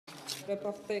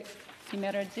Reporté.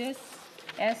 Numéro 10,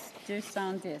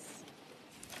 S210.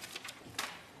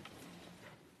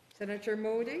 Senator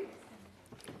Moodie.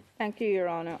 Thank you, Your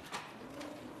Honor.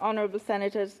 Honorable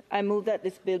Senators, I move that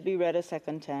this bill be read a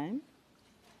second time.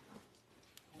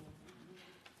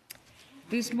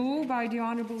 This move by the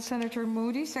Honorable Senator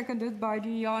Moodie, seconded by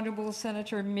the Honorable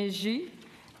Senator Meji,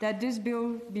 that this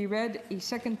bill be read a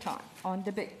second time. On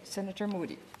debate, Senator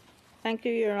Moodie. Thank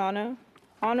you, Your Honor.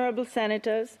 Honorable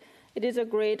Senators, it is a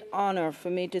great honor for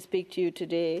me to speak to you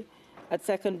today at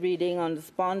second reading on the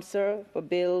sponsor for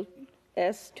Bill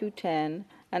S210,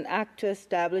 an act to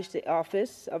establish the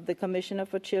Office of the Commissioner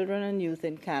for Children and Youth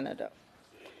in Canada.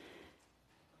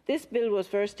 This bill was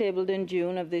first tabled in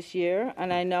June of this year,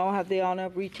 and I now have the honor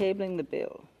of retabling the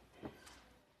bill.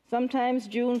 Sometimes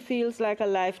June feels like a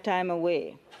lifetime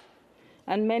away,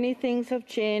 and many things have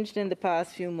changed in the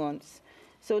past few months.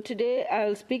 So today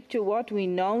I'll speak to what we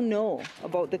now know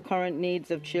about the current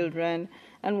needs of children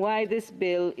and why this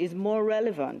bill is more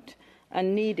relevant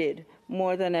and needed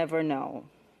more than ever now.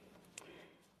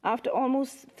 After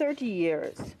almost 30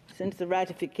 years since the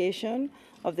ratification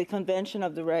of the Convention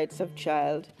of the Rights of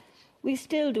Child, we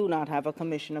still do not have a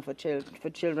Commissioner for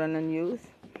Children and Youth.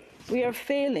 We are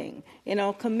failing in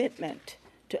our commitment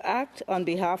to act on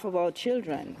behalf of our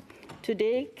children.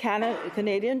 Today,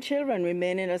 Canadian children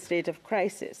remain in a state of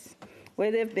crisis,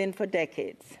 where they've been for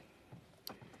decades.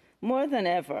 More than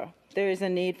ever, there is a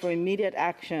need for immediate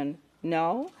action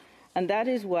now, and that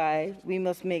is why we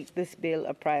must make this bill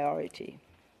a priority.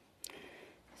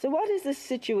 So what is the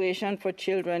situation for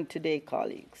children today,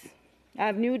 colleagues? I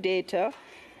have new data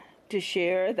to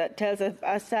share that tells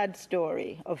a sad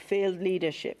story of failed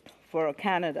leadership for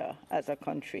Canada as a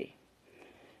country.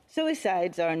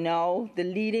 Suicides are now the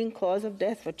leading cause of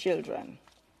death for children,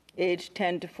 aged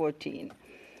 10 to 14,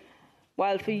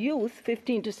 while for youth,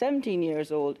 15 to 17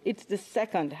 years old, it's the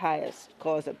second highest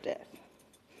cause of death.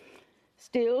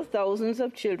 Still, thousands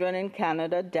of children in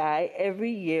Canada die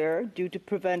every year due to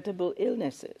preventable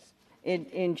illnesses,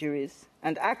 injuries,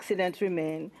 and accidents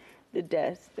remain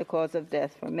the cause of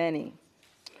death for many.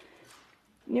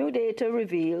 New data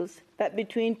reveals that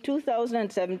between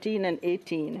 2017 and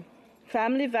 18,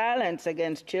 family violence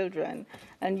against children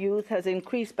and youth has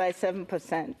increased by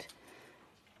 7%.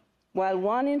 While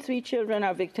 1 in 3 children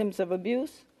are victims of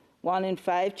abuse, 1 in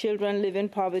 5 children live in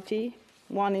poverty,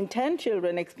 1 in 10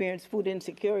 children experience food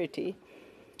insecurity.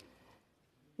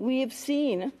 We have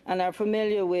seen and are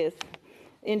familiar with,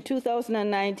 in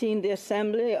 2019, the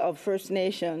Assembly of First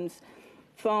Nations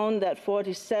found that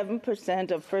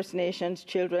 47% of First Nations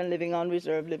children living on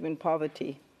reserve live in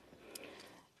poverty.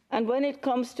 And when it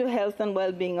comes to health and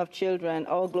well-being of children,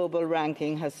 our global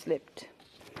ranking has slipped.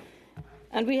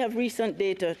 And we have recent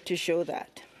data to show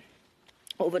that.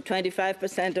 Over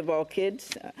 25% of our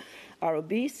kids are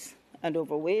obese and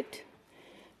overweight.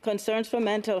 Concerns for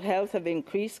mental health have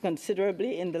increased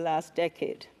considerably in the last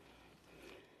decade.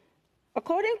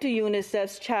 According to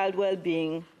UNICEF's Child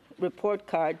Wellbeing Report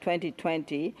Card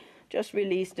 2020, just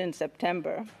released in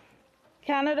September,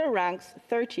 Canada ranks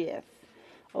 30th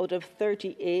out of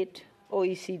 38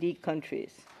 OECD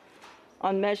countries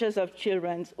on measures of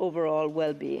children's overall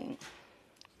well-being.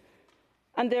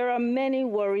 And there are many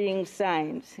worrying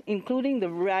signs, including the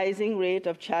rising rate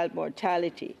of child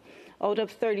mortality. Out of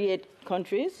 38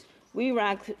 countries, we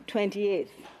rank 28th.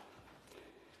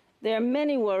 There are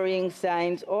many worrying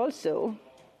signs also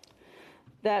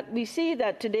that we see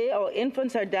that today our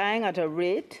infants are dying at a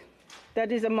rate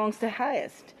that is amongst the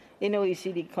highest in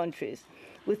OECD countries,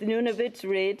 with Nunavut's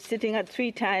rate sitting at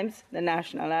 3 times the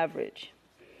national average.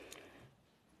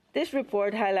 This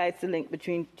report highlights the link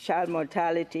between child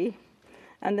mortality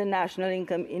and the national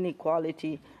income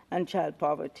inequality and child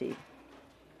poverty.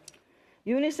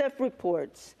 UNICEF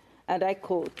reports, and I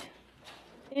quote,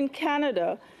 "In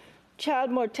Canada,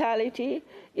 child mortality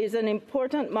is an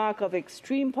important mark of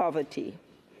extreme poverty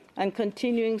and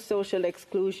continuing social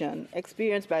exclusion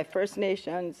experienced by First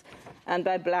Nations and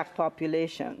by Black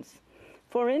populations.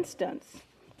 For instance,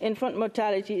 infant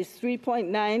mortality is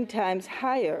 3.9 times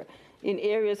higher in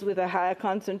areas with a higher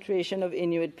concentration of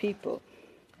Inuit people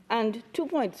and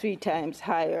 2.3 times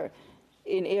higher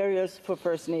in areas for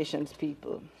First Nations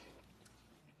people."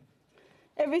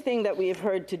 Everything that we have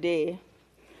heard today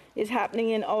is happening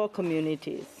in our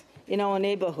communities, in our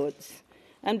neighborhoods,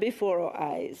 and before our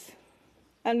eyes.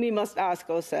 And we must ask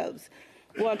ourselves,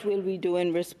 what will we do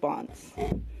in response?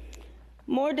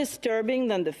 More disturbing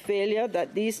than the failure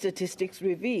that these statistics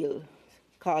reveal,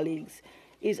 colleagues,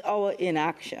 is our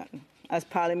inaction as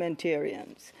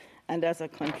parliamentarians and as a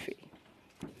country.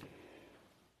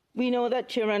 We know that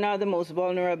children are the most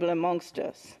vulnerable amongst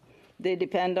us. They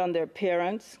depend on their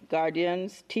parents,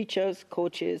 guardians, teachers,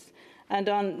 coaches, and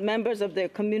on members of their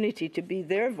community to be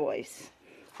their voice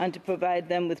and to provide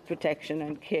them with protection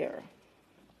and care.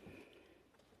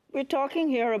 We're talking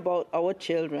here about our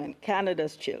children,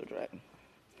 Canada's children,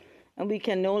 and we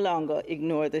can no longer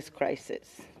ignore this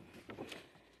crisis.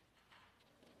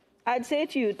 I'd say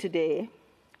to you today,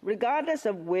 regardless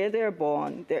of where they're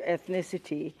born, their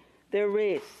ethnicity, their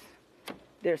race,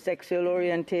 their sexual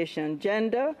orientation,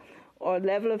 gender, or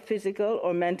level of physical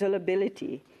or mental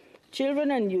ability, children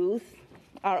and youth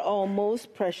are our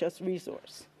most precious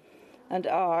resource and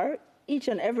are, each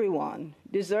and every one,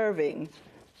 deserving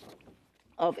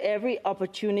of every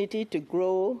opportunity to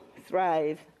grow,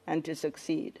 thrive, and to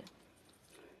succeed.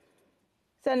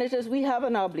 Senators, we have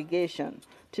an obligation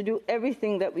to do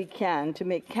everything that we can to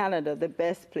make Canada the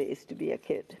best place to be a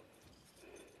kid.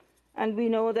 And we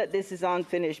know that this is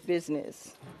unfinished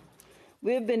business.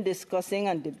 We've been discussing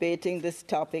and debating this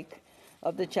topic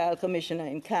of the Child Commissioner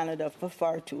in Canada for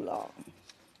far too long.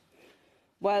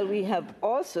 While we have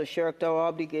also shirked our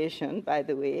obligation, by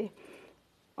the way,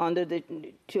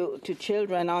 to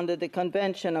children under the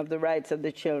Convention of the Rights of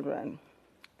the Children,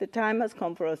 the time has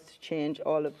come for us to change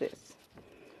all of this.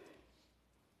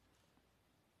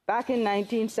 Back in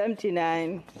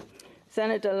 1979,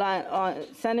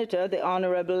 Senator the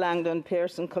Honourable Langdon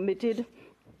Pearson committed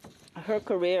her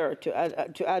career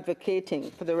to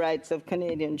advocating for the rights of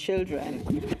Canadian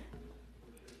children.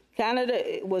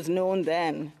 Canada was known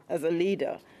then as a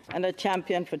leader and a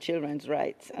champion for children's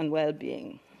rights and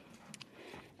well-being.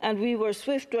 And we were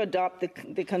swift to adopt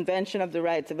the Convention of the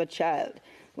Rights of a Child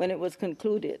when it was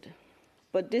concluded.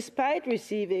 But despite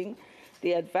receiving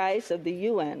the advice of the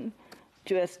UN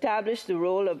to establish the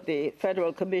role of the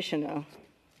Federal Commissioner,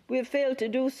 we have failed to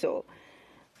do so,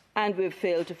 and we've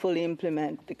failed to fully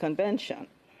implement the Convention.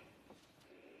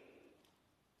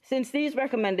 Since these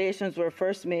recommendations were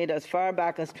first made as far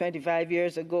back as 25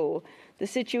 years ago, the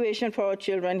situation for our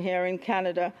children here in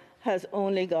Canada has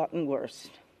only gotten worse.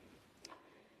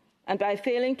 And by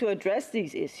failing to address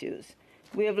these issues,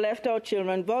 we have left our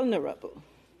children vulnerable.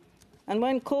 And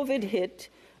when COVID hit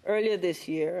earlier this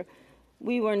year,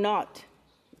 we were not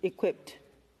equipped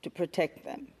to protect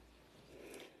them.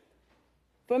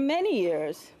 For many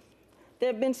years,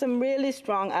 there have been some really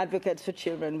strong advocates for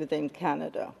children within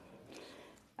Canada.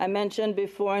 I mentioned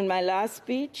before in my last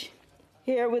speech,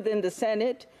 here within the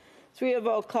Senate, 3 of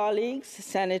our colleagues,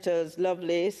 Senators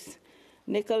Lovelace,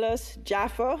 Nicholas,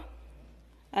 Jaffa,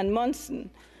 and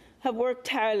Munson, have worked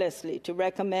tirelessly to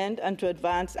recommend and to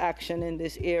advance action in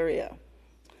this area.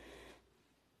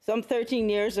 Some 13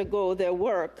 years ago, their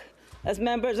work as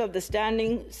members of the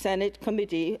Standing Senate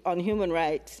Committee on Human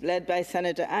Rights, led by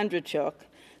Senator Andrzejczuk,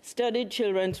 studied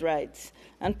children's rights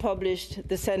and published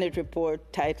the Senate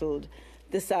report titled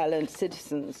The Silent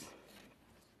Citizens,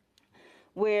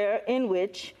 in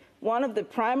which one of the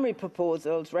primary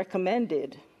proposals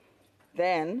recommended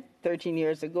then, 13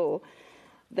 years ago,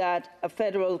 that a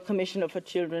federal commissioner for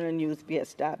children and youth be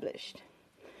established.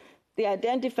 The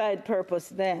identified purpose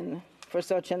then for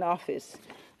such an office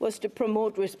was to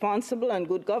promote responsible and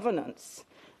good governance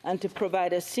and to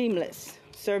provide a seamless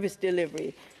service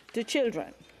delivery to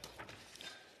children.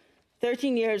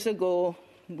 13 years ago,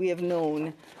 we have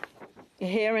known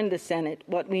here in the Senate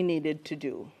what we needed to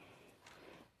do.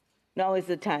 Now is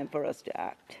the time for us to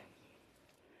act.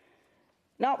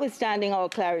 Notwithstanding all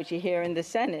clarity here in the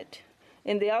Senate,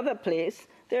 in the other place,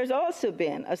 there's also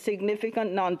been a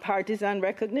significant nonpartisan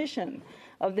recognition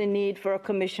of the need for a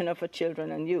commissioner for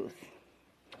children and youth,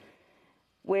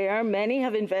 where many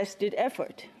have invested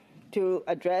effort to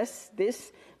address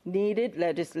this needed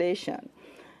legislation.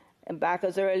 And back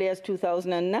as early as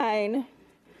 2009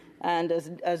 and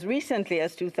as recently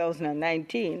as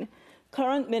 2019,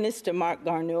 current Minister Mark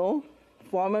Garneau,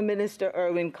 former Minister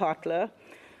Irwin Cotler,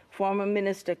 former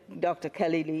Minister Dr.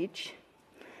 Kelly Leach,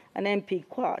 and MP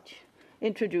Quach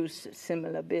introduced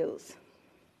similar bills.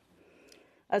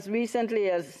 As recently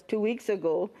as 2 weeks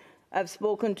ago, I've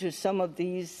spoken to some of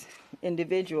these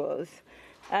individuals,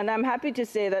 and I'm happy to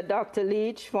say that Dr.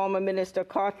 Leach, former Minister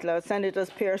Cotler, Senators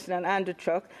Pearson and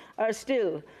Andrzejczuk are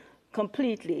still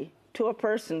completely, to a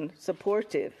person,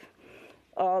 supportive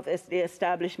of the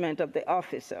establishment of the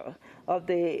office of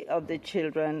the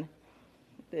children,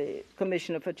 the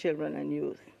Commissioner for Children and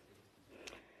Youth.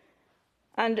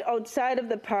 And outside of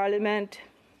the Parliament,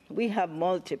 we have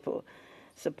multiple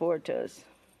supporters.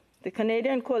 The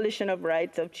Canadian Coalition of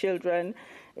Rights of Children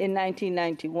in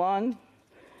 1991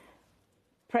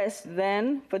 pressed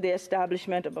then for the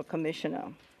establishment of a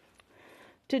commissioner.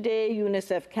 Today,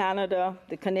 UNICEF Canada,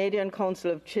 the Canadian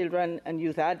Council of Children and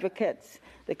Youth Advocates,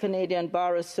 the Canadian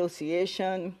Bar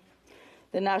Association,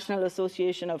 the National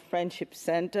Association of Friendship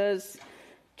Centres,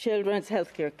 Children's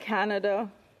Healthcare Canada,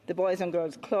 the Boys and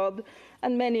Girls Club,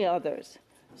 and many others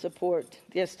support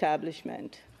the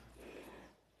establishment.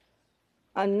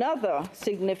 Another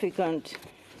significant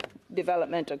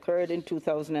development occurred in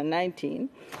 2019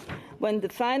 when the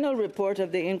final report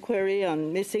of the inquiry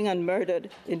on missing and murdered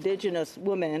Indigenous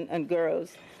women and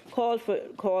girls called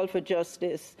for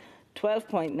Justice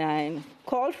 12.9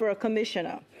 called for a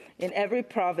commissioner in every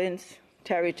province,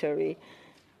 territory,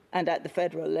 and at the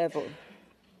federal level.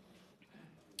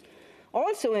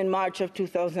 Also in March of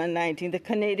 2019, the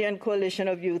Canadian Coalition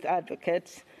of Youth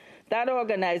Advocates, that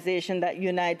organization that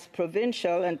unites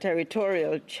provincial and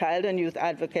territorial child and youth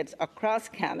advocates across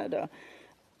Canada,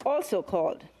 also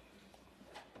called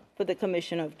for the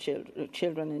Commission of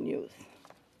Children and Youth.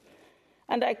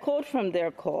 And I quote from their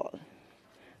call,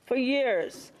 "For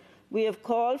years, we have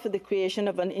called for the creation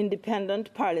of an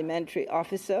independent parliamentary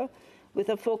officer with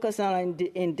a focus on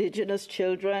Indigenous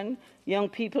children, young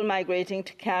people migrating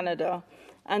to Canada,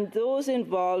 and those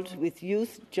involved with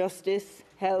youth justice,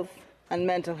 health, and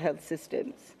mental health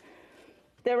systems.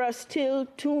 There are still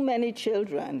too many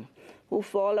children who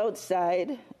fall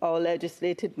outside our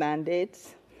legislated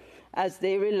mandates as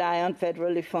they rely on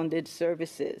federally funded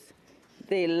services.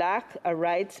 They lack a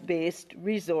rights-based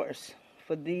resource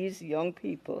for these young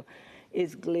people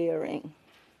is glaring."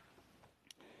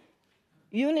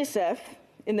 UNICEF,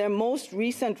 in their most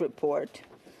recent report,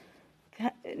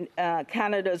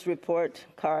 Canada's report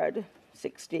card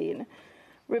 16,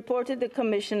 reported the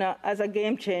commissioner as a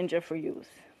game changer for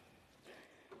youth.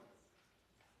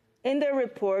 In their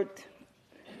report,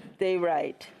 they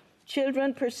write,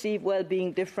 "Children perceive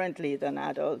well-being differently than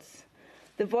adults.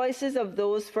 The voices of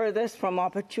those furthest from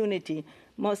opportunity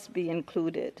must be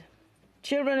included.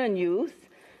 Children and youth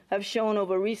have shown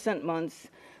over recent months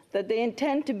that they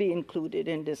intend to be included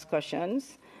in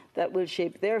discussions that will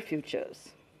shape their futures.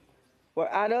 For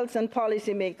adults and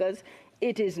policymakers,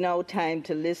 it is now time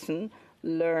to listen,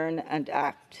 learn, and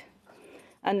act.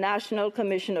 A National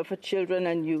Commissioner for Children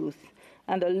and Youth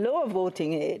and a lower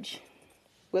voting age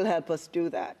will help us do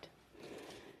that."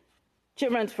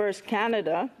 Children's First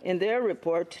Canada, in their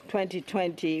report,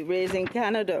 2020 Raising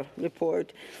Canada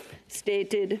report,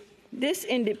 stated, "This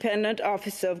independent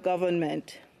office of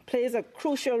government plays a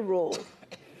crucial role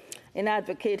in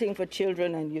advocating for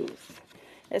children and youth,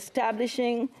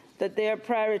 establishing that they are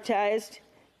prioritized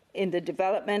in the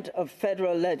development of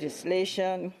federal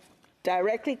legislation,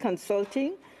 directly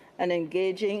consulting and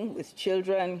engaging with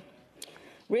children,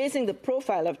 raising the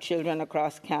profile of children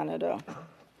across Canada.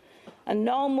 And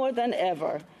now more than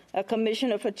ever, a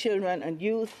Commissioner for Children and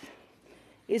Youth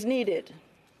is needed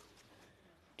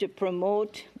to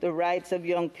promote the rights of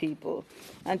young people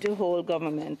and to hold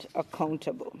government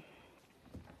accountable."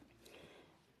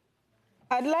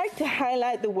 I'd like to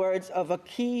highlight the words of a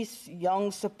key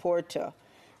young supporter,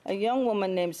 a young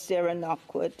woman named Sarah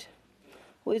Knockwood,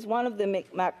 who is one of the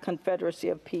Micmac Confederacy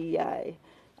of PEI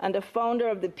and a founder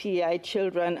of the PEI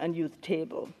Children and Youth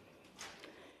Table.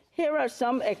 Here are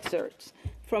some excerpts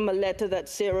from a letter that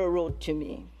Sarah wrote to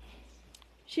me.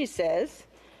 She says,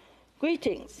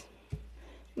 "Greetings.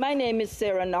 My name is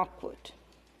Sarah Knockwood.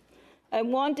 I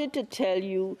wanted to tell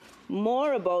you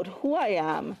more about who I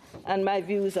am and my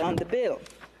views on the bill.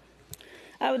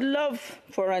 I would love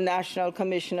for a national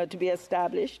commissioner to be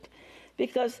established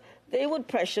because they would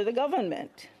pressure the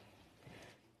government.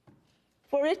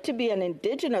 For it to be an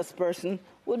Indigenous person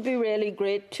would be really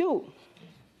great too.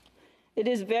 It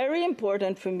is very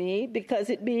important for me because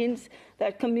it means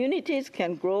that communities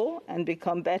can grow and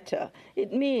become better.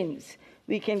 It means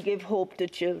we can give hope to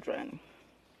children."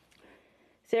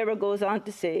 Sarah goes on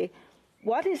to say,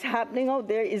 "What is happening out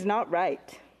there is not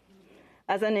right.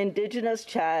 As an Indigenous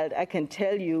child, I can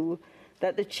tell you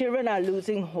that the children are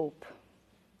losing hope.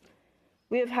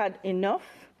 We have had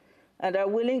enough and are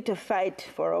willing to fight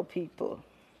for our people.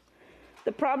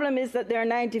 The problem is that there are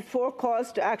 94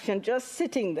 calls to action just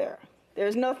sitting there.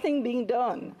 There's nothing being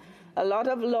done. A lot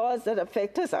of laws that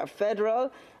affect us are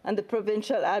federal, and the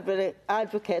provincial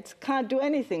advocates can't do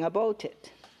anything about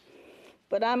it.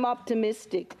 But I'm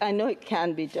optimistic. I know it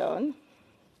can be done,"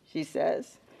 she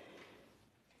says.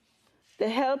 "The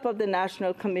help of the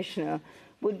National Commissioner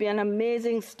would be an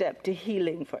amazing step to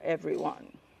healing for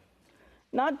everyone,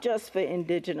 not just for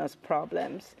Indigenous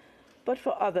problems, but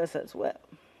for others as well."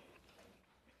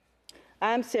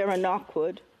 I'm Sarah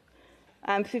Knockwood.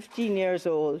 I'm 15 years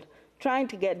old, trying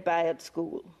to get by at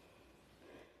school.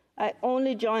 I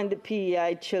only joined the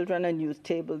PEI Children and Youth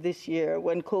Table this year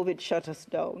when COVID shut us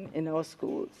down in our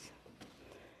schools.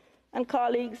 And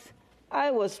colleagues, I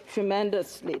was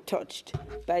tremendously touched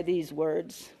by these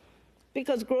words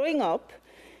because growing up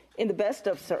in the best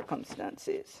of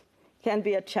circumstances can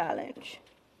be a challenge.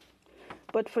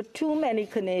 But for too many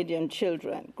Canadian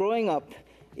children, growing up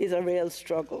is a real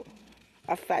struggle,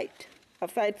 a fight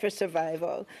for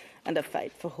survival and a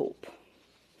fight for hope.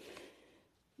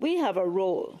 We have a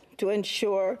role to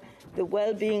ensure the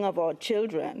well-being of our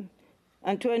children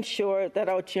and to ensure that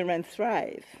our children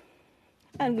thrive,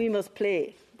 and we must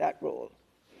play that role.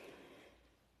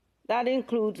 That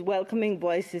includes welcoming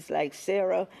voices like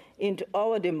Sarah into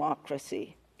our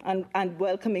democracy and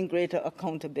welcoming greater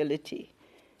accountability.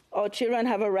 Our children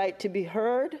have a right to be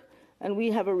heard, and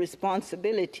we have a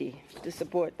responsibility to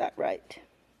support that right.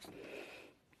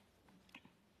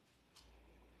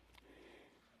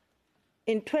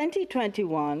 In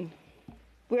 2021,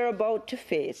 we're about to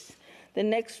face the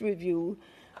next review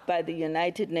by the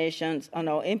United Nations on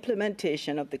our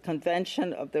implementation of the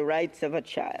Convention of the Rights of a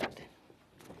Child.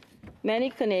 Many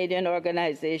Canadian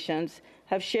organizations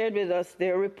have shared with us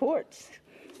their reports.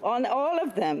 On all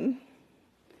of them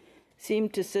seem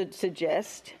to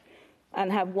suggest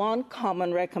and have one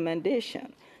common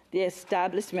recommendation: the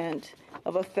establishment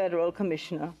of a federal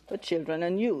commissioner for children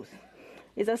and youth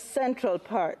is a central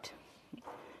part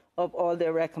of all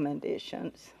their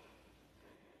recommendations.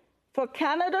 For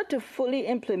Canada to fully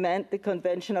implement the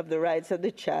Convention of the Rights of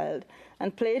the Child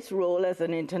and play its role as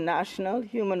an international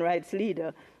human rights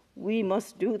leader, we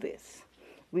must do this.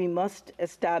 We must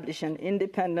establish an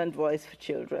independent voice for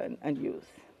children and youth.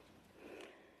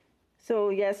 So,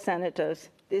 yes, Senators,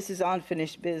 this is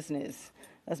unfinished business,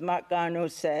 as Mark Garneau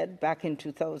said back in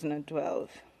 2012.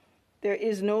 There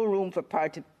is no room for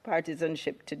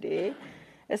partisanship today,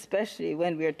 especially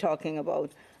when we are talking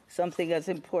about something as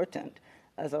important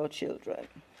as our children.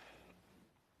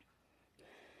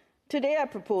 Today, I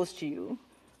propose to you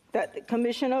that the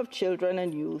Commission of Children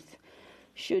and Youth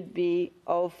should be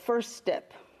our first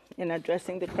step in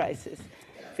addressing the crisis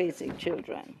facing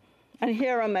children. And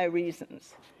here are my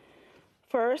reasons.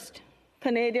 First,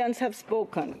 Canadians have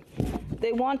spoken.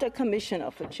 They want a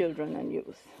commissioner for children and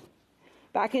youth.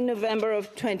 Back in November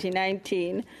of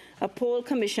 2019, a poll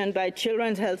commissioned by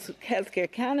Children's Healthcare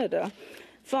Canada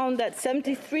found that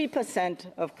 73%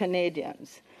 of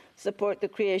Canadians support the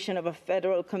creation of a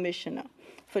federal commissioner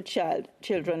for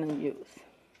children and youth.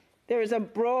 There is a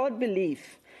broad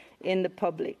belief in the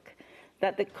public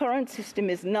that the current system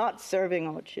is not serving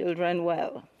our children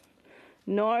well,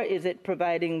 nor is it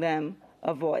providing them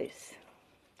a voice.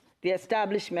 The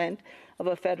establishment of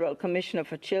a federal commissioner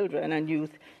for children and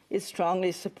youth is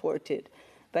strongly supported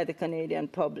by the Canadian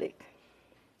public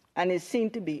and is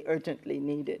seen to be urgently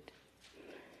needed.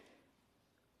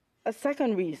 A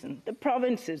second reason, the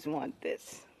provinces want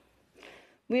this.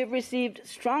 We have received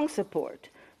strong support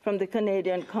from the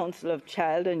Canadian Council of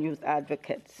Child and Youth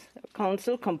Advocates, a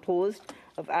council composed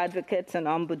of advocates and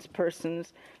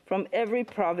ombudspersons from every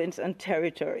province and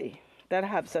territory that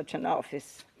have such an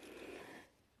office.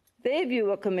 They view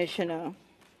a commissioner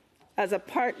as a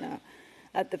partner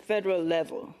at the federal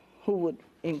level who would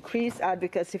increase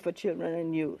advocacy for children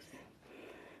and youth.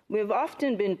 We have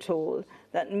often been told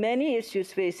that many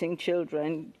issues facing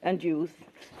children and youth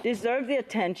deserve the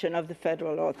attention of the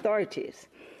federal authorities,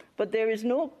 but there is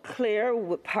no clear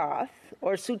path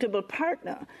or suitable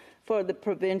partner for the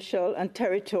provincial and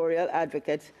territorial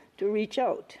advocates to reach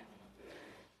out.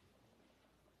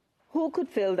 Who could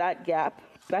fill that gap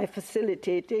by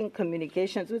facilitating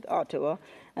communications with Ottawa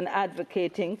and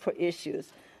advocating for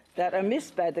issues that are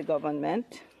missed by the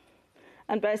government,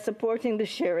 and by supporting the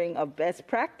sharing of best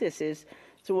practices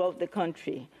throughout the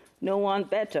country? No one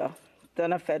better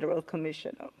than a federal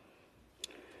commissioner.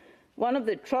 One of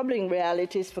the troubling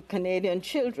realities for Canadian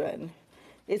children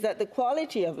is that the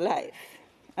quality of life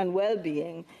and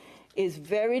well-being is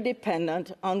very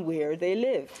dependent on where they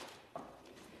live.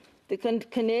 The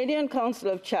Canadian Council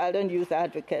of Child and Youth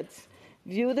Advocates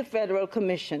view the federal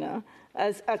commissioner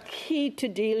as a key to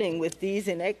dealing with these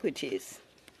inequities.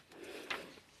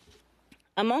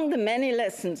 Among the many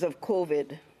lessons of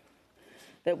COVID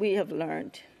that we have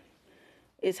learned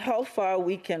is how far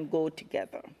we can go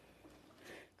together.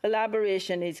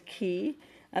 Collaboration is key,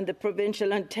 and the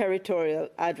provincial and territorial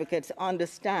advocates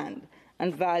understand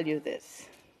and value this.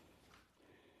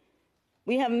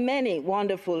 We have many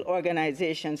wonderful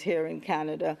organizations here in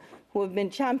Canada who have been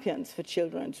champions for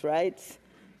children's rights,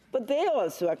 but they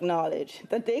also acknowledge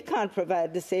that they can't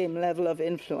provide the same level of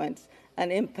influence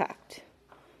and impact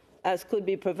as could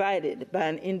be provided by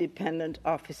an independent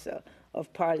officer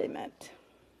of Parliament.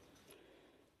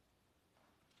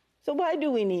 So why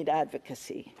do we need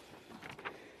advocacy?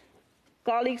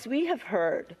 Colleagues, we have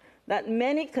heard that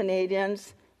many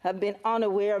Canadians have been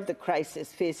unaware of the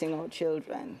crisis facing our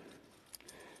children,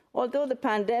 although the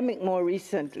pandemic more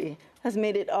recently has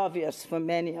made it obvious for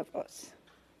many of us.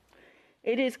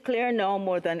 It is clear now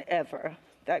more than ever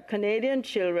that Canadian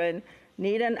children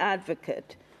need an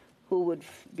advocate who would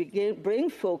bring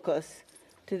focus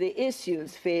to the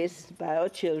issues faced by our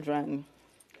children,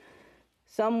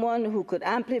 someone who could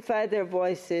amplify their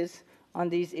voices on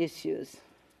these issues,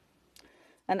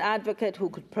 an advocate who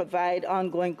could provide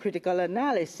ongoing critical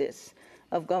analysis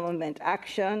of government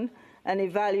action and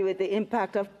evaluate the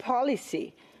impact of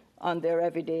policy on their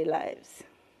everyday lives,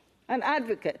 an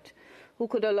advocate who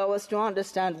could allow us to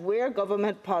understand where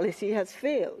government policy has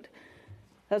failed,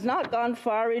 has not gone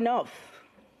far enough,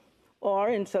 or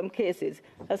in some cases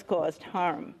has caused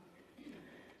harm.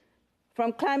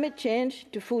 From climate change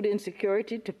to food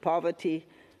insecurity to poverty,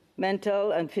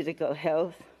 mental and physical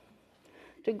health,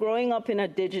 to growing up in a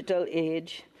digital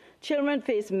age, children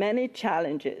face many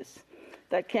challenges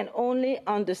that can only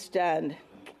understand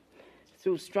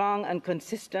through strong and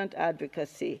consistent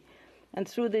advocacy and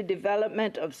through the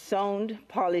development of sound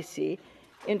policy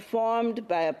informed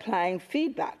by applying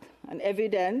feedback and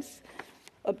evidence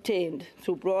obtained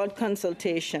through broad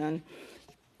consultation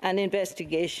and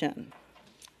investigation,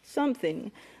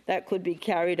 something that could be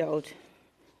carried out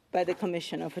by the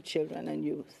Commissioner for Children and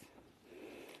Youth.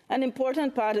 An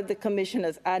important part of the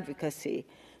Commissioner's advocacy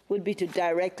would be to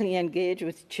directly engage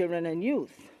with children and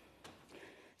youth,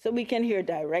 so we can hear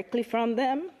directly from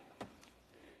them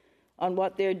on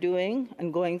what they're doing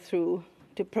and going through,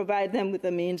 to provide them with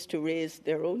the means to raise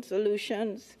their own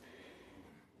solutions.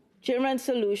 Children's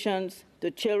solutions to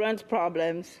children's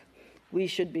problems, we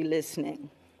should be listening,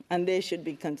 and they should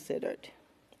be considered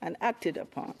and acted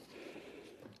upon.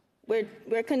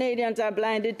 Where Canadians are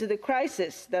blinded to the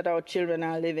crisis that our children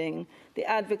are living, the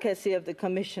advocacy of the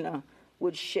Commissioner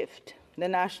would shift the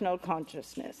national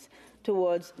consciousness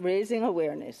towards raising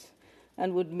awareness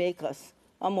and would make us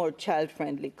a more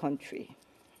child-friendly country.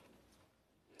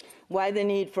 Why the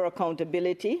need for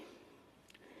accountability?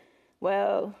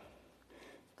 Well,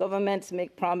 governments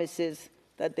make promises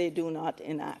that they do not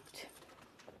enact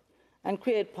and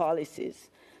create policies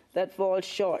that fall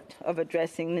short of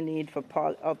addressing the need for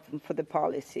the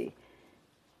policy.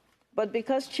 But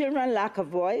because children lack a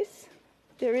voice,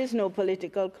 there is no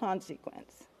political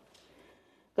consequence.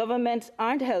 Governments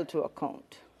aren't held to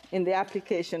account in the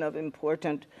application of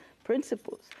important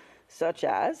principles, such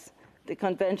as the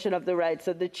Convention of the Rights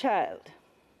of the Child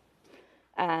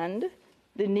and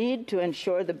the need to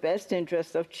ensure the best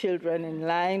interests of children in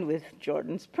line with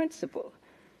Jordan's Principle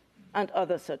and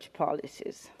other such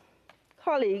policies.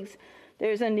 Colleagues,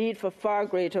 there is a need for far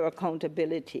greater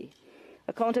accountability.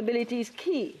 Accountability is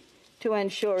key to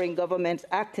ensuring governments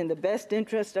act in the best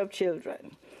interest of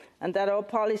children and that our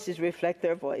policies reflect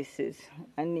their voices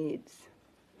and needs.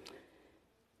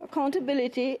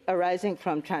 Accountability arising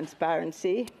from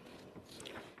transparency.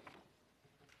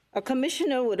 A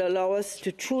commissioner would allow us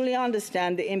to truly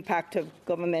understand the impact of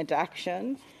government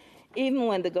action, even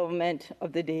when the government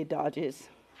of the day dodges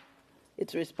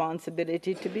its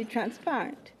responsibility to be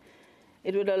transparent.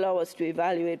 It would allow us to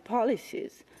evaluate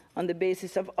policies on the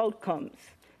basis of outcomes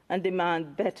and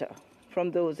demand better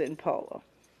from those in power.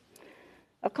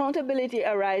 Accountability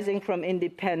arising from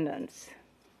independence.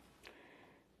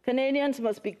 Canadians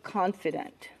must be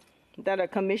confident that a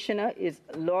commissioner is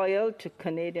loyal to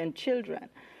Canadian children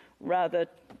rather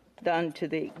than to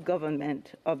the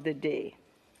government of the day.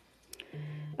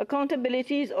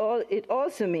 Accountability it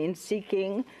also means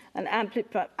seeking and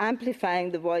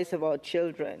amplifying the voice of our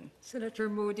children. Senator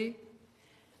Moodie,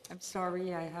 I'm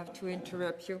sorry, I have to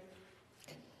interrupt you.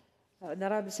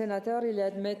 Honorable sénateur, il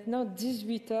est maintenant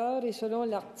 18 heures et selon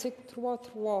l'article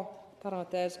 3.3,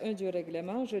 parenthèse 1 du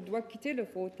règlement, je dois quitter le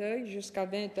fauteuil jusqu'à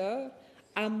 20 heures,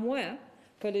 à moins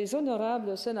que les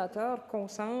honorables sénateurs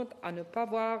consentent à ne pas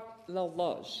voir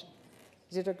l'horloge.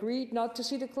 Is it agreed not to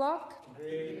see the clock?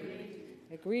 Agreed.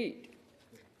 Agreed.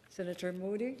 Senator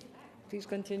Moodie, please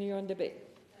continue on debate.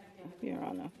 Your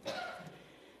Honor.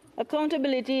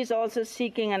 Accountability is also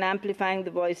seeking and amplifying the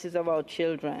voices of our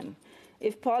children.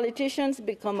 If politicians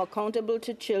become accountable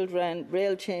to children,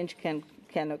 real change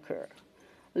can occur.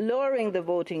 Lowering the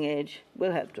voting age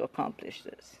will help to accomplish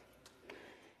this.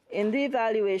 In the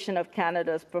evaluation of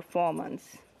Canada's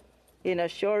performance in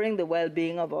assuring the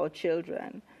well-being of our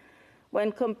children,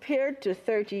 when compared to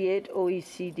 38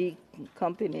 OECD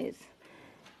countries,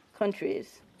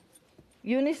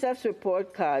 UNICEF's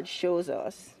report card shows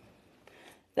us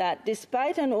that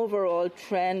despite an overall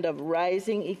trend of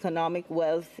rising economic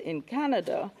wealth in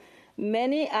Canada,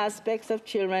 many aspects of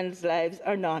children's lives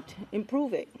are not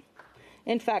improving.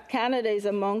 In fact, Canada is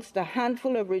amongst a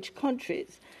handful of rich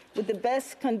countries with the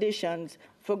best conditions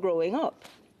for growing up,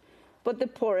 but the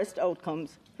poorest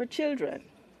outcomes for children.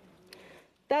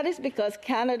 That is because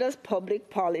Canada's public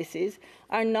policies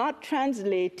are not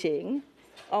translating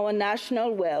our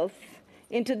national wealth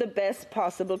into the best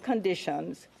possible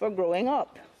conditions for growing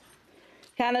up.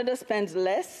 Canada spends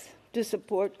less to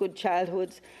support good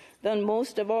childhoods than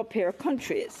most of our peer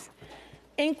countries.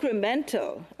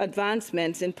 Incremental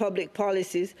advancements in public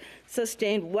policies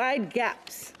sustain wide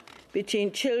gaps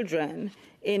between children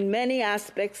in many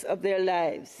aspects of their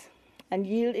lives and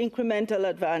yield incremental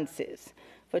advances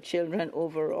for children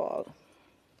overall.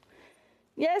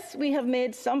 Yes, we have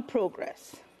made some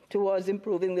progress towards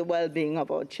improving the well-being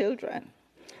of our children,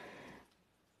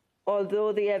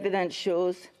 although the evidence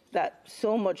shows that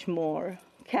so much more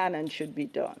can and should be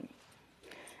done.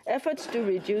 Efforts to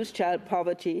reduce child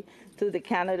poverty through the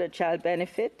Canada Child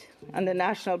Benefit and the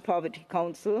National Poverty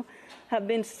Council have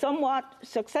been somewhat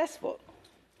successful.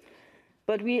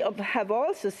 But we have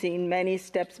also seen many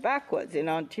steps backwards. In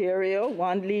Ontario,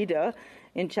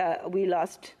 we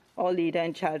lost our leader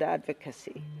in child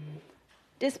advocacy.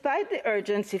 Despite the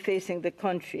urgency facing the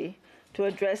country to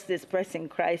address this pressing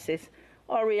crisis,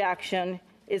 our reaction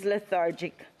is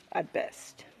lethargic at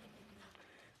best.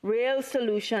 Real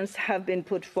solutions have been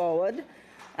put forward,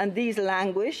 and these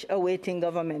languish awaiting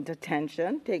government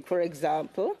attention. Take, for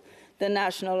example, the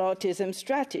National Autism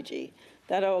Strategy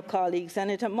that our colleague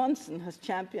Senator Munson has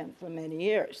championed for many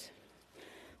years,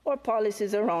 or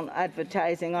policies around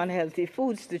advertising unhealthy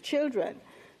foods to children,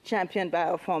 championed by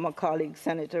our former colleague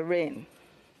Senator Rain.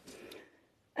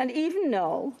 And even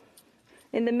now,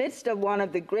 in the midst of one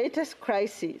of the greatest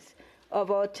crises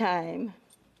of our time,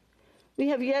 we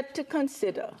have yet to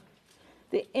consider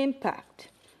the impact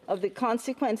of the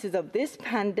consequences of this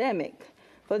pandemic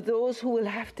for those who will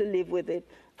have to live with it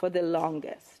for the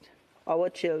longest, our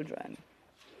children.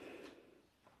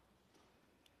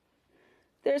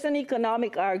 There's an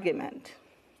economic argument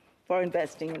for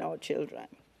investing in our children.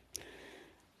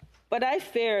 But I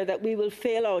fear that we will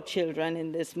fail our children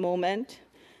in this moment,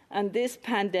 and this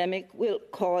pandemic will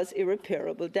cause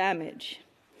irreparable damage.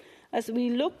 As we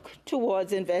look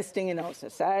towards investing in our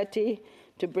society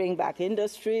to bring back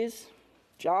industries,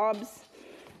 jobs,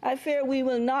 I fear we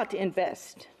will not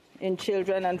invest in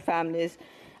children and families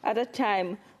at a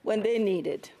time when they need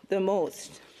it the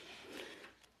most.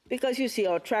 Because you see,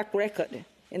 our track record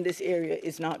in this area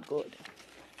is not good.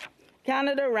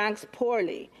 Canada ranks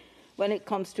poorly when it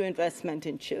comes to investment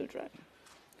in children.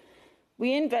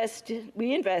 We invested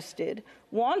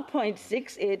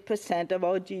 1.68% of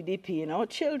our GDP in our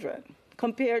children,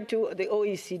 compared to the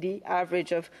OECD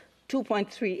average of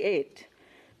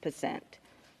 2.38%,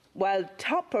 while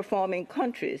top-performing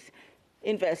countries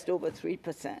invest over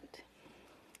 3%.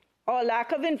 Our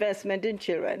lack of investment in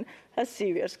children has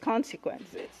serious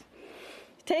consequences.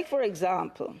 Take, for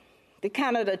example, the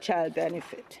Canada Child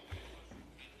Benefit.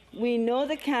 We know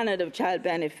the Canada Child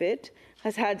Benefit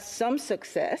has had some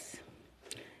success,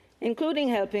 including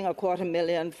helping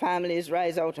 250,000 families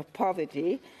rise out of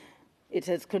poverty. It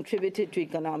has contributed to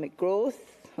economic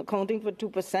growth, accounting for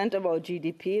 2% of our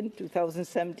GDP in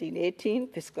 2017-18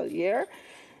 fiscal year,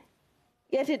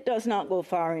 yet it does not go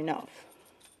far enough.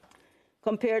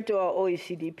 Compared to our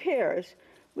OECD peers,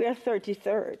 we are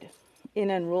 33rd in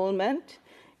enrollment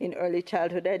in early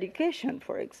childhood education,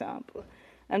 for example,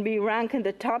 and we rank in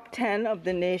the top 10 of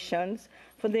the nations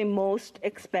for the most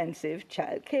expensive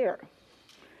child care.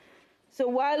 So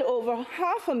while over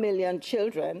 500,000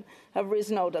 children have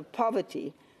risen out of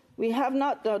poverty, we have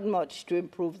not done much to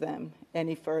improve them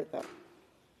any further.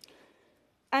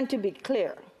 And to be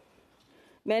clear,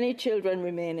 many children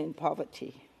remain in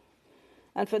poverty.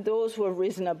 And for those who have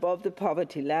risen above the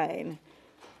poverty line,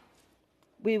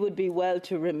 we would be well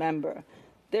to remember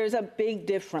there's a big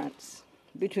difference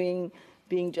between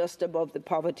being just above the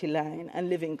poverty line and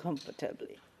living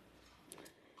comfortably.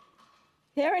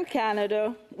 Here in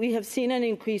Canada, we have seen an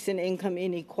increase in income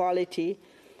inequality.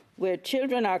 Where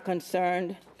children are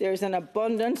concerned, there is an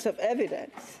abundance of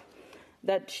evidence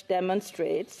that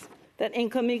demonstrates that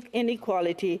income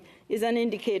inequality is an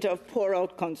indicator of poor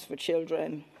outcomes for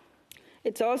children.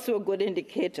 It's also a good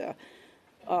indicator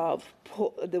of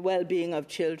the well-being of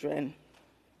children.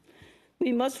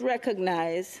 We must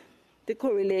recognize the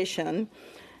correlation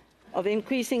of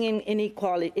increasing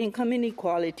income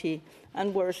inequality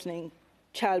and worsening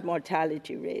child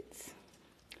mortality rates.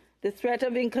 The threat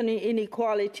of income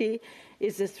inequality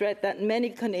is the threat that many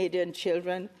Canadian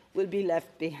children will be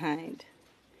left behind.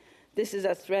 This is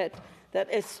a threat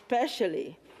that is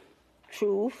especially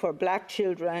true for Black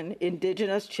children,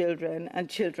 Indigenous children, and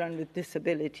children with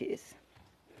disabilities.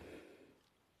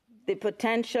 the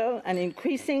potential and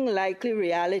increasing likely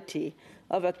reality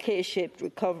of a K-shaped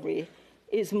recovery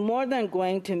is more than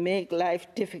going to make life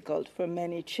difficult for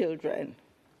many children.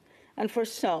 And for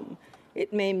some,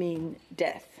 it may mean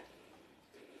death.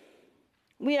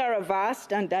 We are a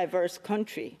vast and diverse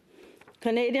country.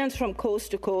 Canadians from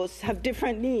coast to coast have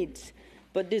different needs,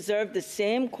 but deserve the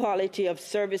same quality of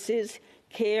services,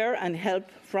 care, and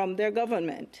help from their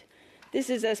government. This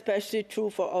is especially true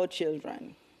for our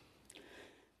children.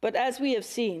 But as we have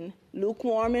seen,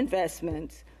 lukewarm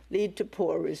investments lead to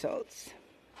poor results.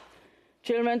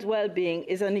 Children's well-being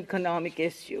is an economic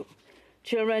issue.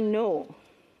 Children know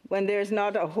when there's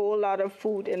not a whole lot of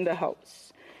food in the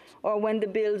house, or when the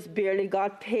bills barely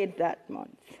got paid that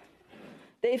month.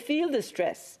 They feel the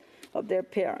stress of their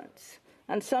parents,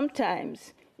 and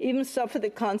sometimes even suffer the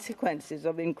consequences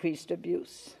of increased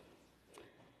abuse.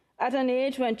 At an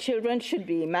age when children should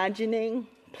be imagining,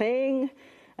 playing,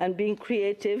 and being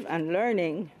creative and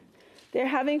learning, they're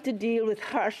having to deal with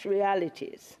harsh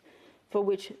realities for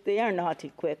which they are not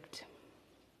equipped.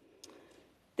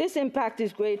 This impact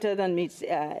is greater than meets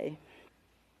the eye.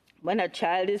 When a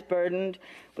child is burdened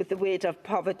with the weight of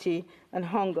poverty and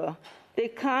hunger, they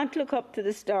can't look up to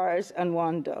the stars and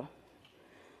wonder.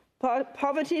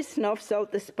 Poverty snuffs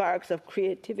out the sparks of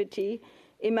creativity,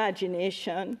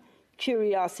 imagination,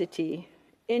 curiosity,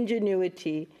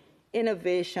 ingenuity,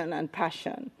 innovation, and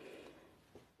passion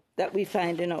that we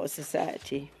find in our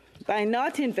society. By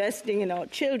not investing in our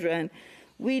children,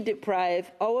 we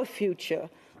deprive our future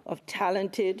of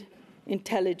talented,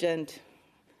 intelligent,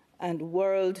 and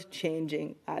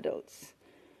world-changing adults.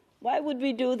 Why would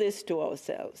we do this to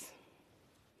ourselves?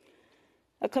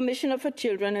 A Commissioner for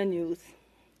Children and Youth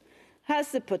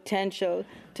has the potential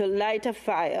to light a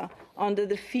fire under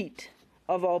the feet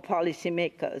of our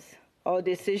policymakers, our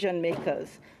decision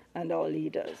makers, and our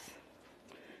leaders.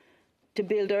 To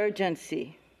build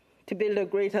urgency, to build a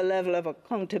greater level of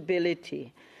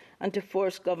accountability, and to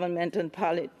force government and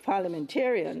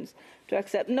parliamentarians to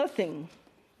accept nothing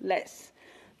less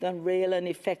than real and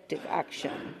effective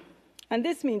action. And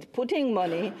this means putting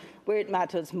money where it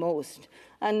matters most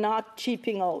and not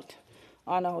cheaping out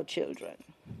on our children.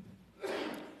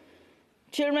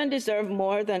 Children deserve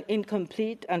more than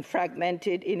incomplete and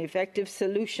fragmented, ineffective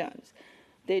solutions.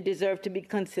 They deserve to be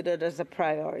considered as a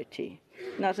priority,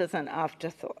 not as an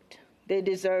afterthought. They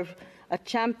deserve a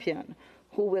champion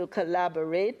who will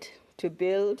collaborate to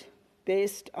build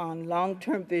based on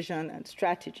long-term vision and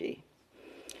strategy.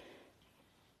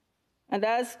 And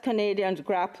as Canadians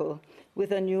grapple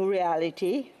with a new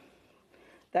reality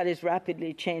that is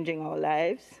rapidly changing our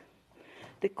lives,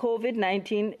 the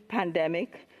COVID-19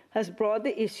 pandemic has brought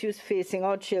the issues facing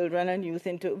our children and youth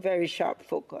into very sharp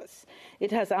focus.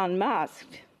 It has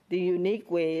unmasked the unique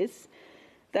ways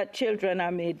that children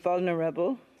are made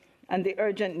vulnerable and the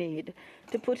urgent need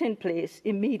to put in place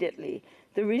immediately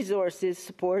the resources,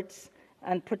 supports,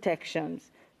 and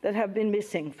protections that have been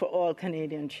missing for all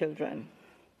Canadian children.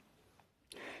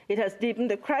 It has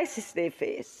deepened the crisis they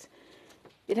face.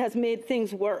 It has made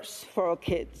things worse for our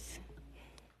kids.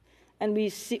 And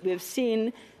we've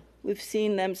seen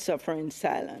them suffer in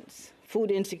silence.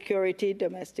 Food insecurity,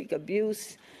 domestic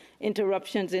abuse,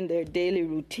 interruptions in their daily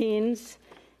routines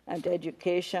and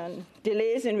education,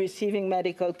 delays in receiving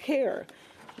medical care,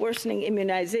 worsening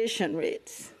immunization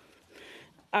rates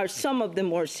are some of the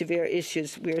more severe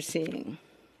issues we're seeing.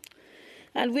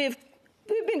 And we've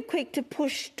been quick to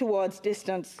push towards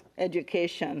distance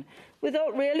education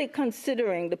without really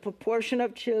considering the proportion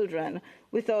of children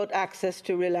without access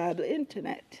to reliable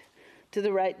internet, to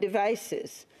the right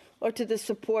devices, or to the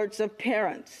supports of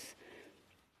parents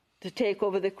to take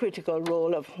over the critical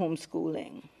role of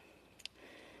homeschooling.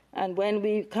 And when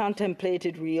we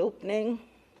contemplated reopening,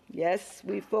 yes,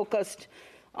 we focused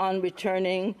on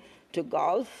returning to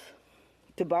golf,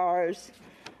 to bars,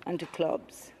 and to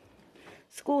clubs.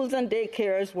 Schools and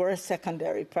daycares were a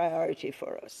secondary priority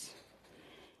for us.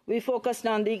 We focused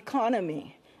on the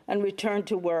economy and return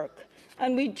to work,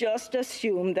 and we just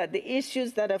assumed that the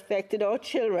issues that affected our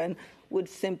children would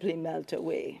simply melt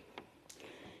away.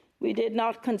 We did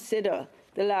not consider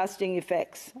the lasting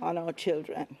effects on our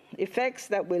children, effects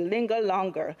that will linger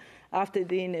longer after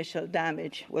the initial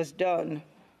damage was done.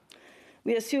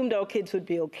 We assumed our kids would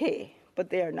be okay, but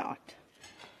they are not.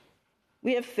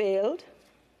 We have failed,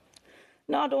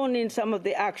 not only in some of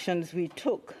the actions we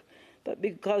took, but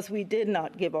because we did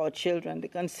not give our children the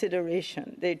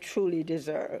consideration they truly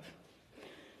deserve.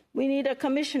 We need a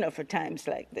commissioner for times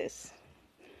like this.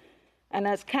 And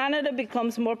as Canada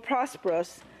becomes more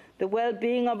prosperous, the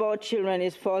well-being of our children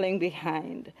is falling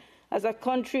behind, As a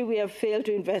country, we have failed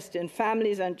to invest in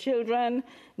families and children,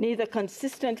 neither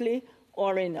consistently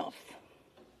or enough.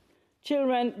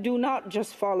 Children do not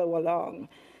just follow along.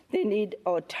 They need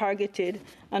our targeted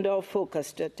and our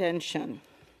focused attention.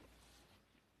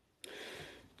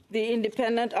 The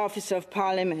Independent Office of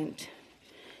Parliament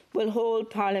will hold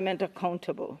Parliament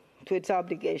accountable to its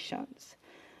obligations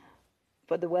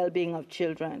for the well-being of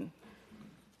children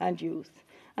and youth,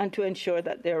 and to ensure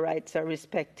that their rights are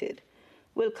respected.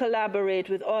 We'll collaborate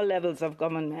with all levels of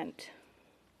government,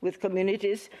 with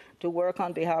communities to work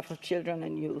on behalf of children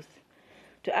and youth,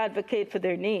 to advocate for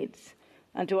their needs,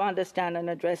 and to understand and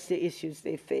address the issues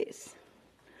they face,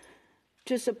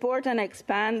 to support and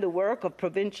expand the work of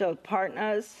provincial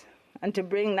partners, and to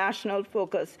bring national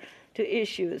focus to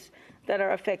issues that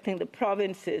are affecting the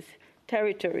provinces,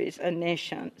 territories, and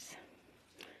nations.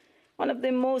 One of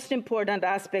the most important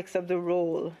aspects of the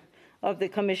role of the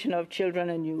Commissioner of Children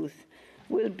and Youth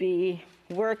will be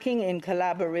working in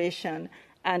collaboration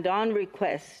and on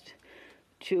request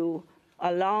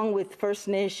along with First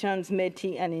Nations,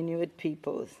 Métis, and Inuit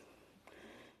peoples.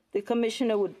 The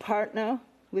Commissioner would partner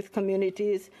with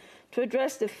communities to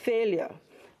address the failure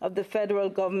of the federal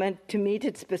government to meet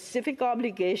its specific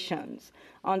obligations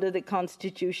under the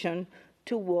Constitution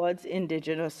towards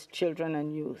Indigenous children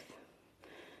and youth.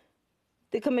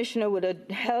 The Commissioner would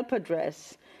help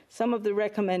address some of the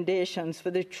recommendations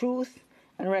for the Truth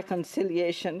and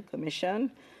Reconciliation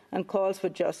Commission and calls for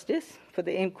justice for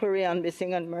the inquiry on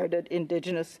missing and murdered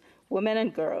Indigenous women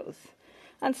and girls,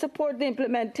 and support the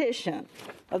implementation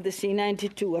of the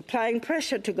C-92, applying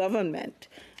pressure to government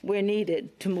where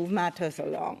needed to move matters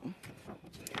along.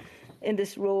 In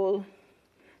this role,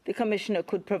 the Commissioner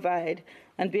could provide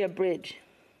and be a bridge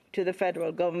to the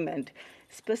federal government,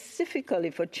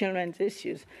 specifically for children's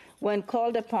issues, when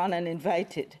called upon and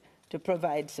invited to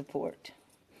provide support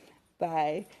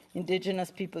by Indigenous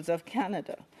peoples of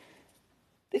Canada.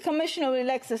 The Commissioner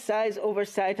will exercise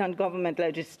oversight on government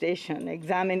legislation,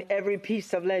 examine every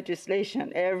piece of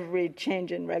legislation, every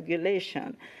change in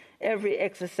regulation, every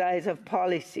exercise of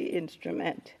policy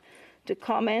instrument, to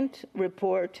comment,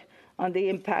 report on the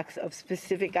impacts of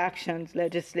specific actions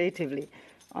legislatively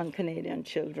on Canadian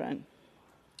children.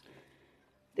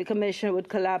 The Commissioner would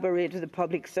collaborate with the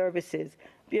public services,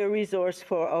 be a resource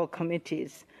for our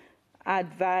committees,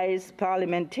 advise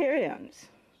parliamentarians,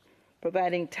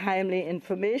 providing timely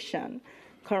information,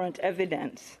 current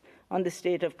evidence on the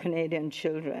state of Canadian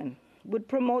children, would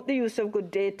promote the use of good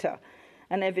data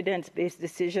and evidence-based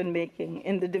decision-making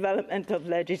in the development of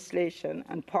legislation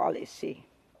and policy.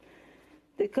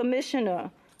 The Commissioner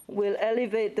will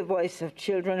elevate the voice of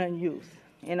children and youth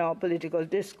in our political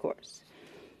discourse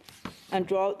and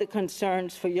draw out the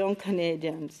concerns for young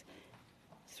Canadians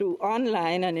through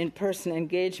online and in-person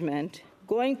engagement,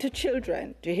 going to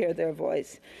children to hear their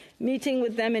voice, meeting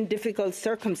with them in difficult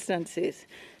circumstances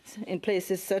in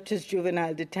places such as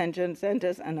juvenile detention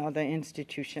centers and other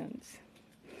institutions.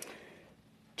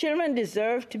 Children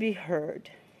deserve to be heard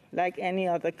like any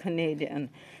other Canadian.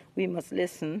 We must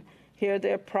listen, hear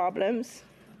their problems,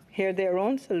 hear their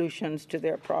own solutions to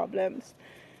their problems,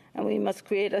 and we must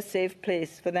create a safe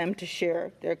place for them to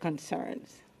share their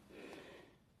concerns.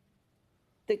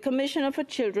 The Commissioner for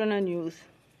Children and Youth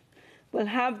will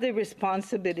have the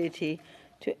responsibility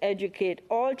to educate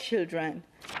all children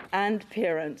and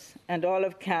parents and all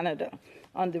of Canada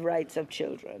on the rights of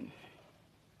children.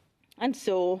 And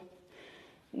so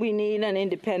we need an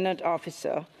independent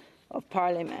officer of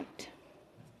Parliament.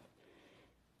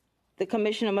 The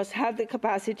Commissioner must have the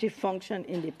capacity to function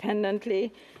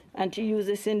independently and to use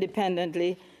this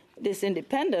independence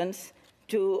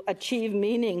to achieve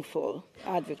meaningful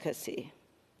advocacy.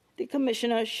 The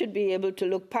Commissioner should be able to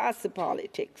look past the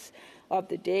politics of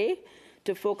the day,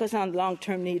 to focus on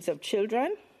long-term needs of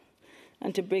children,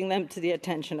 and to bring them to the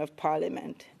attention of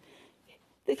Parliament.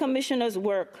 The Commissioner's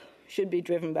work should be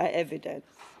driven by evidence.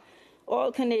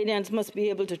 All Canadians must be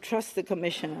able to trust the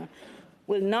Commissioner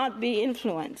will not be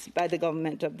influenced by the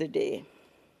government of the day.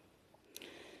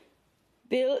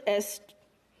 Bill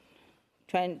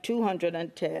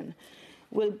S-210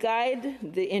 will guide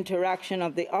the interaction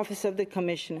of the Office of the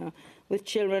Commissioner with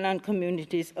children and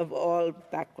communities of all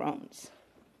backgrounds.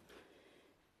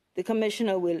 The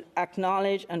Commissioner will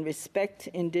acknowledge and respect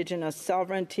Indigenous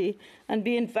sovereignty and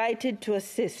be invited to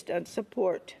assist and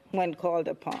support when called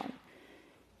upon.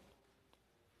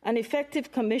 An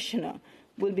effective Commissioner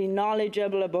will be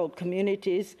knowledgeable about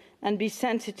communities and be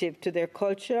sensitive to their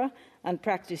culture and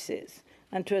practices,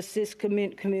 and to assist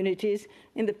communities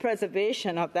in the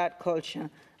preservation of that culture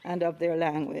and of their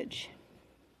language.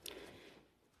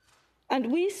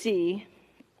 And we see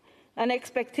an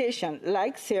expectation,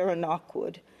 like Sarah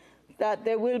Knockwood, that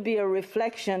there will be a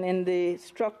reflection in the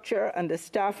structure and the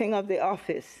staffing of the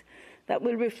office that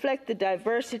will reflect the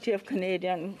diversity of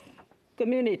Canadian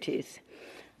communities,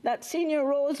 that senior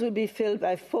roles will be filled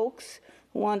by folks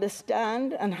who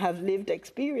understand and have lived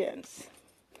experience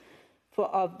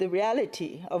of the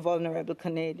reality of vulnerable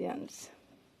Canadians.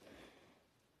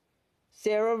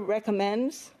 Sarah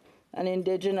recommends an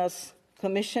Indigenous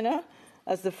commissioner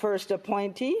as the first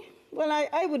appointee. Well,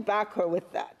 I would back her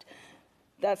with that.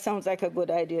 That sounds like a good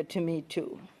idea to me,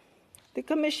 too. The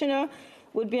commissioner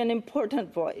would be an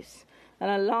important voice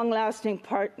and a long-lasting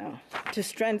partner to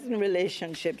strengthen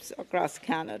relationships across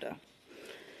Canada.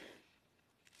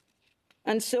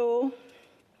 And so,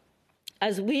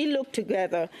 as we look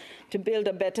together to build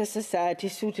a better society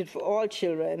suited for all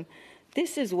children,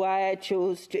 this is why I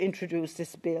chose to introduce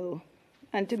this bill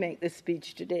and to make this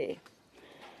speech today.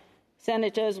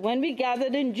 Senators, when we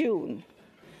gathered in June,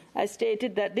 I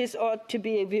stated that this ought to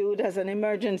be viewed as an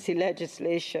emergency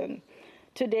legislation.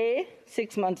 Today,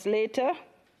 6 months later,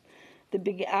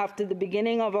 after the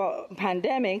beginning of a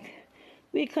pandemic,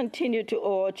 we continue to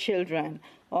owe our children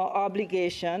our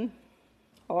obligation,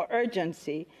 our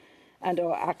urgency, and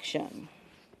our action.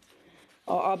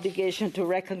 Our obligation to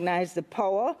recognize the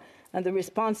power and the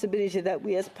responsibility that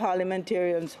we as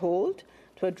parliamentarians hold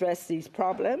to address these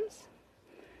problems.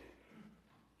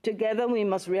 Together, we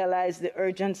must realize the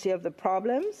urgency of the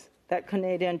problems that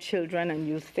Canadian children and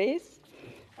youth face,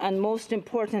 and most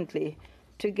importantly,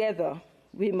 together,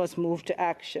 we must move to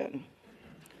action.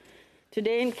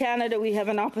 Today in Canada, we have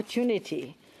an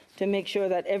opportunity to make sure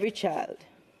that every child,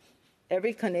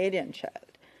 every Canadian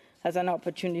child, has an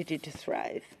opportunity to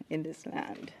thrive in this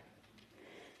land.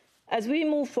 As we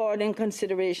move forward in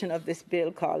consideration of this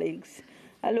bill, colleagues,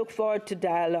 I look forward to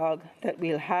dialogue that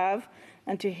we'll have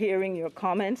and to hearing your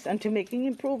comments and to making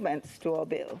improvements to our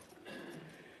bill.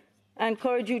 I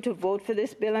encourage you to vote for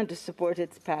this bill and to support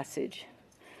its passage.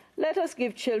 Let us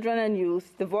give children and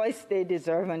youth the voice they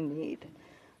deserve and need.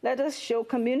 Let us show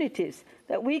communities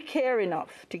that we care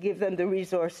enough to give them the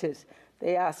resources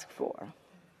they ask for.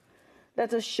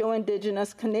 Let us show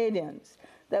Indigenous Canadians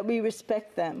that we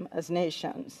respect them as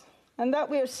nations and that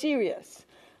we are serious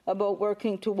about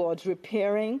working towards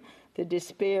repairing the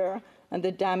despair and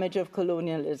the damage of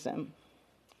colonialism.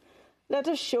 Let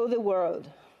us show the world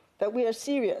that we are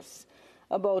serious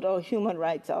about our human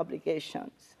rights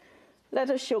obligations. Let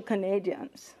us show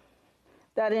Canadians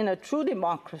that in a true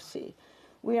democracy,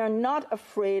 we are not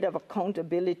afraid of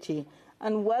accountability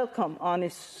and welcome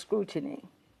honest scrutiny.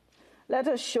 Let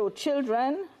us show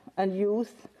children and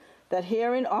youth that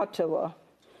here in Ottawa,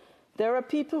 there are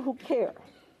people who care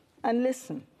and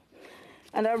listen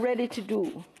and are ready to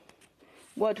do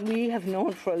what we have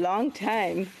known for a long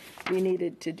time we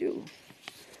needed to do.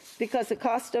 Because the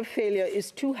cost of failure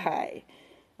is too high,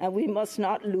 and we must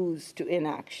not lose to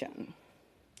inaction.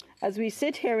 As we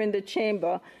sit here in the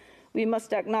chamber, we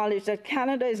must acknowledge that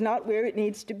Canada is not where it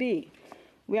needs to be.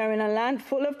 We are in a land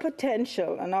full of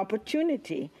potential and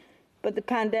opportunity, but the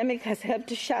pandemic has helped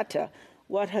to shatter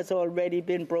what has already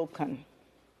been broken.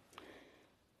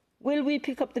 Will we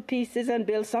pick up the pieces and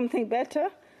build something better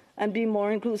and be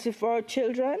more inclusive for our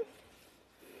children?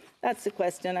 That's the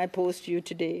question I pose to you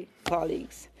today,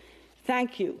 colleagues.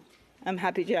 Thank you. I'm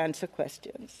happy to answer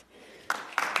questions.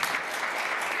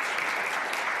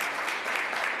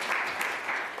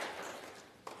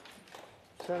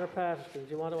 Senator Patterson,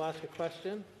 do you want to ask a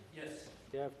question? Yes.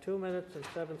 You have 2 minutes and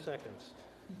 7 seconds.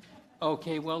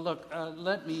 Okay, well, look,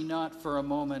 let me not for a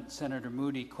moment, Senator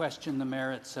Moodie, question the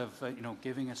merits of,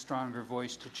 giving a stronger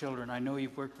voice to children. I know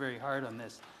you've worked very hard on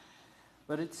this,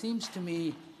 but it seems to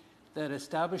me that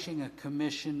establishing a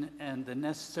commission and the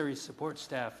necessary support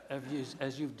staff,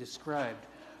 as you've described,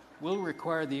 will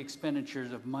require the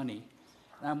expenditures of money.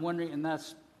 And I'm wondering, and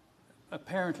that's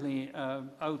apparently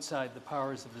outside the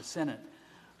powers of the Senate.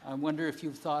 I wonder if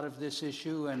you've thought of this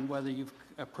issue and whether you've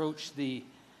approached the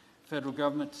federal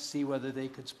government to see whether they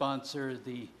could sponsor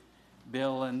the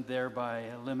bill and thereby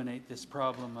eliminate this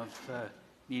problem of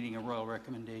needing a royal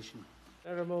recommendation.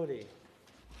 Senator Moodie.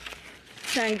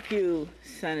 Thank you,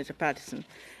 Senator Patterson,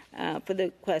 for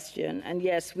the question. And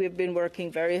yes, we've been working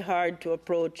very hard to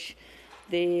approach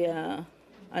a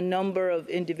number of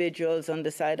individuals on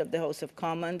the side of the House of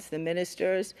Commons, the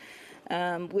ministers.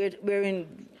 We're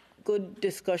in good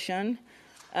discussion.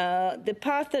 The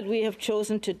path that we have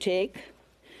chosen to take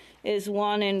is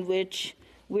one in which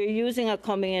we're using a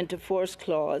coming into force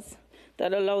clause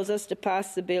that allows us to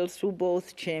pass the bills through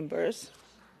both chambers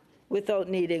without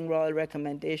needing royal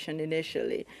recommendation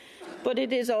initially. But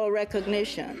it is our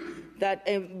recognition that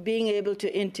being able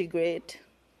to integrate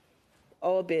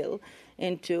our bill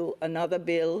into another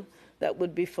bill that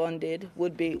would be funded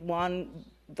would be one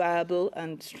viable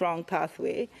and strong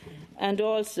pathway. And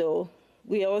also,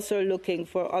 we are also looking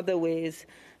for other ways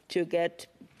to get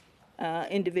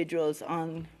individuals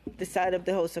on the side of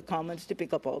the House of Commons to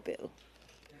pick up our bill.